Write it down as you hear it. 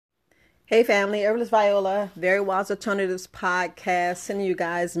Hey family, Herbalist Viola, Very Wise Alternatives podcast, sending you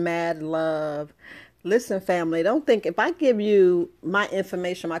guys mad love. Listen family, don't think if I give you my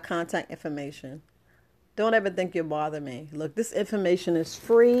information, my contact information, don't ever think you'll bother me. Look, this information is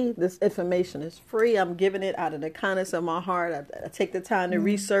free. This information is free. I'm giving it out of the kindness of my heart. I take the time to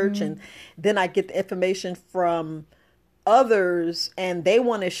research and then I get the information from others and they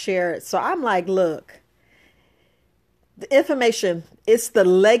want to share it. So I'm like, look, the information, it's the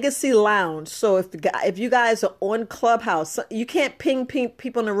Legacy Lounge. So if you guys are on Clubhouse, you can't ping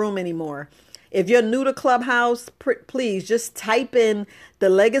people in the room anymore. If you're new to Clubhouse, please just type in the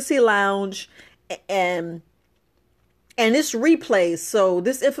Legacy Lounge and it's replays. So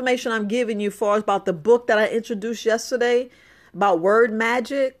this information I'm giving you for about the book that I introduced yesterday about word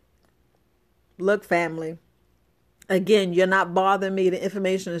magic. Look, family. Again, you're not bothering me. The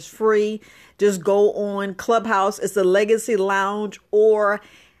information is free. Just go on Clubhouse. It's the Legacy Lounge, or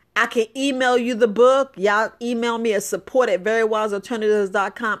I can email you the book. Y'all email me at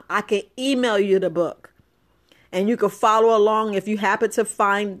support@verywisealternatives.com. I can email you the book. And you can follow along if you happen to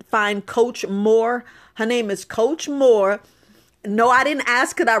find Coach Moore. Her name is Coach Moore. No, I didn't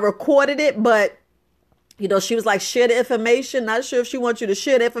ask her. I recorded it, but she was like, share the information. Not sure if she wants you to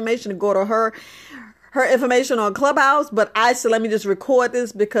share the information to go to her information on Clubhouse, but I said, let me just record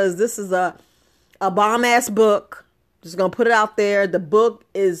this because this is a bomb ass book. Just gonna put it out there. The book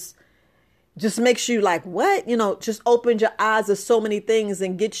is just makes you like, what? Just opens your eyes to so many things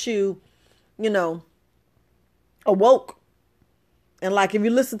and gets you, awoke. And like, if you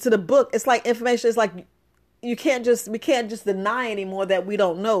listen to the book, it's like information. It's like, we can't just deny anymore that we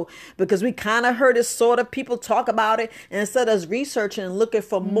don't know, because we kind of heard it sort of, people talk about it, and instead of us researching and looking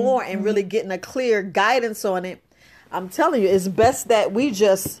for more and really getting a clear guidance on it, I'm telling you, it's best that we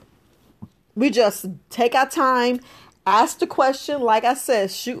just take our time, ask the question. Like I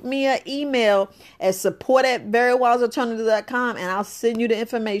said, shoot me an email at support@verywisealternatives.com and I'll send you the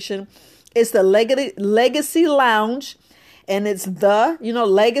information. It's the Legacy Lounge. And it's the,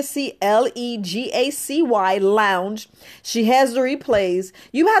 Legacy, Legacy Lounge. She has the replays.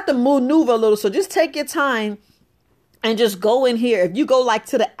 You have to maneuver a little. So just take your time and just go in here. If you go like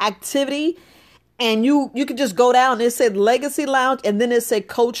to the activity and you can just go down. It said Legacy Lounge and then it said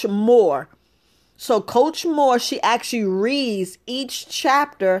Coach Moore. So Coach Moore, she actually reads each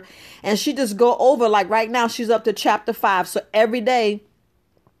chapter and she just go over, like right now she's up to chapter 5. So every day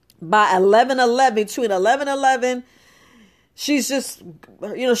by 11:11, between 11:11, she's just,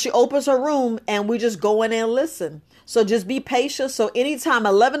 she opens her room and we just go in there and listen. So just be patient. So anytime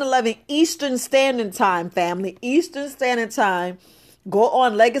 11:11 Eastern Standard Time, family, Eastern Standard Time, go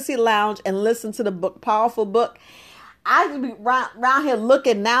on Legacy Lounge and listen to the book, powerful book. I be around here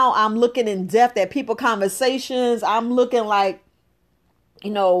looking now. I'm looking in depth at people conversations. I'm looking like,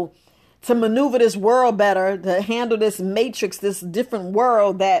 to maneuver this world better, to handle this matrix, this different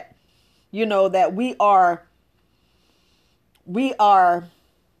world that, that we are,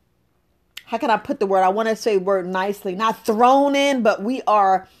 how can I put the word? I want to say word nicely, not thrown in, but we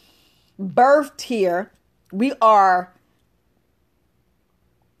are birthed here. We are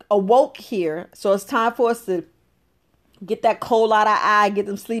awoke here. So it's time for us to get that cold out of our eye, get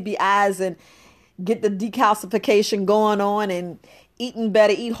them sleepy eyes, and get the decalcification going on, and eating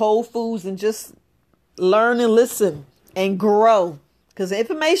better, eat whole foods, and just learn and listen and grow. Because the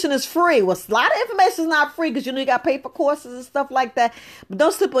information is free. Well, a lot of information is not free because, you got to pay for courses and stuff like that. But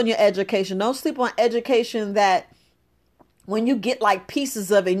don't sleep on your education. Don't sleep on education that when you get like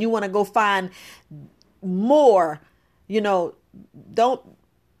pieces of it and you want to go find more, don't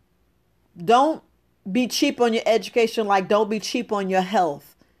be cheap on your education. Like, don't be cheap on your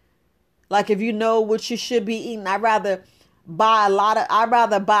health. Like, if you know what you should be eating, I'd rather buy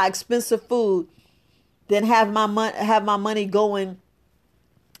expensive food than have my money going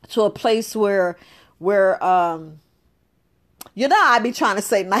to a place where I be trying to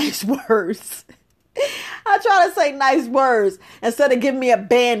say nice words. I try to say nice words instead of giving me a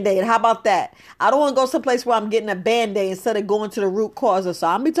Band-Aid. How about that? I don't want to go someplace where I'm getting a Band-Aid instead of going to the root causes. So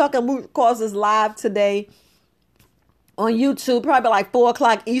I'll be talking root causes live today on YouTube, probably like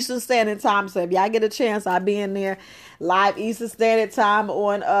 4:00 Eastern Standard Time. So if y'all get a chance, I'll be in there live Eastern Standard Time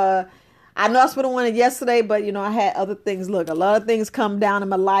on, I know I was putting one yesterday, but I had other things. Look, a lot of things come down in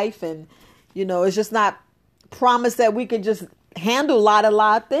my life, and it's just not promised that we can just handle a lot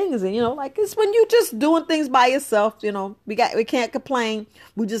of things. And like, it's when you just doing things by yourself. We can't complain.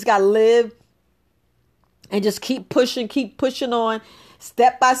 We just gotta live and just keep pushing on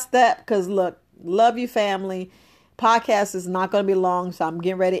step by step. Because look, love you, family. podcast is not going to be long, so I'm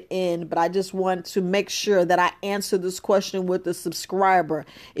getting ready to end, but I just want to make sure that I answer this question with the subscriber.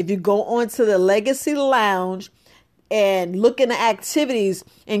 If you go onto the Legacy Lounge and look in the activities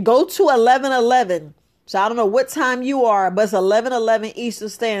and go to 11:11. So I don't know what time you are, but it's 11:11 Eastern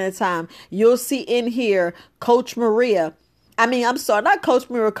Standard Time. You'll see in here Coach Maria. I'm sorry, not Coach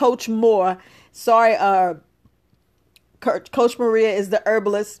Maria, Coach Moore. Sorry, Coach Maria is the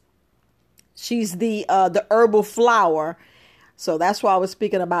herbalist. She's the herbal flower. So that's what I was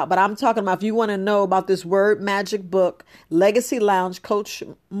speaking about. But I'm talking about if you want to know about this word magic book, Legacy Lounge, Coach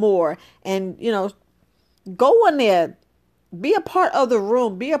Moore, and go in there. Be a part of the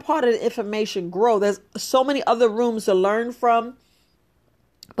room. Be a part of the information. Grow. There's so many other rooms to learn from.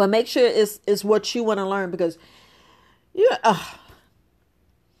 But make sure it's what you want to learn, because you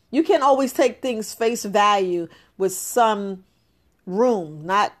can't always take things face value with some room.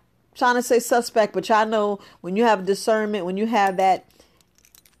 Not trying to say suspect, but y'all know when you have discernment, when you have that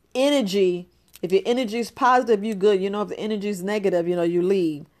energy, if your energy is positive, you good. If the energy is negative, you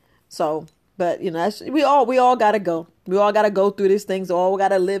leave. So, but we all gotta go. We all gotta go through these things. All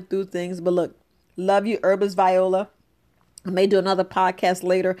gotta live through things. But look, love you, Herbalist Viola. I may do another podcast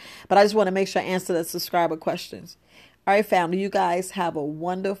later, but I just want to make sure I answer the subscriber questions. All right, family, you guys have a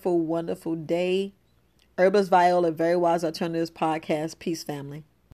wonderful, wonderful day. Herbalist Viola, Very Wise Alternatives Podcast. Peace, family.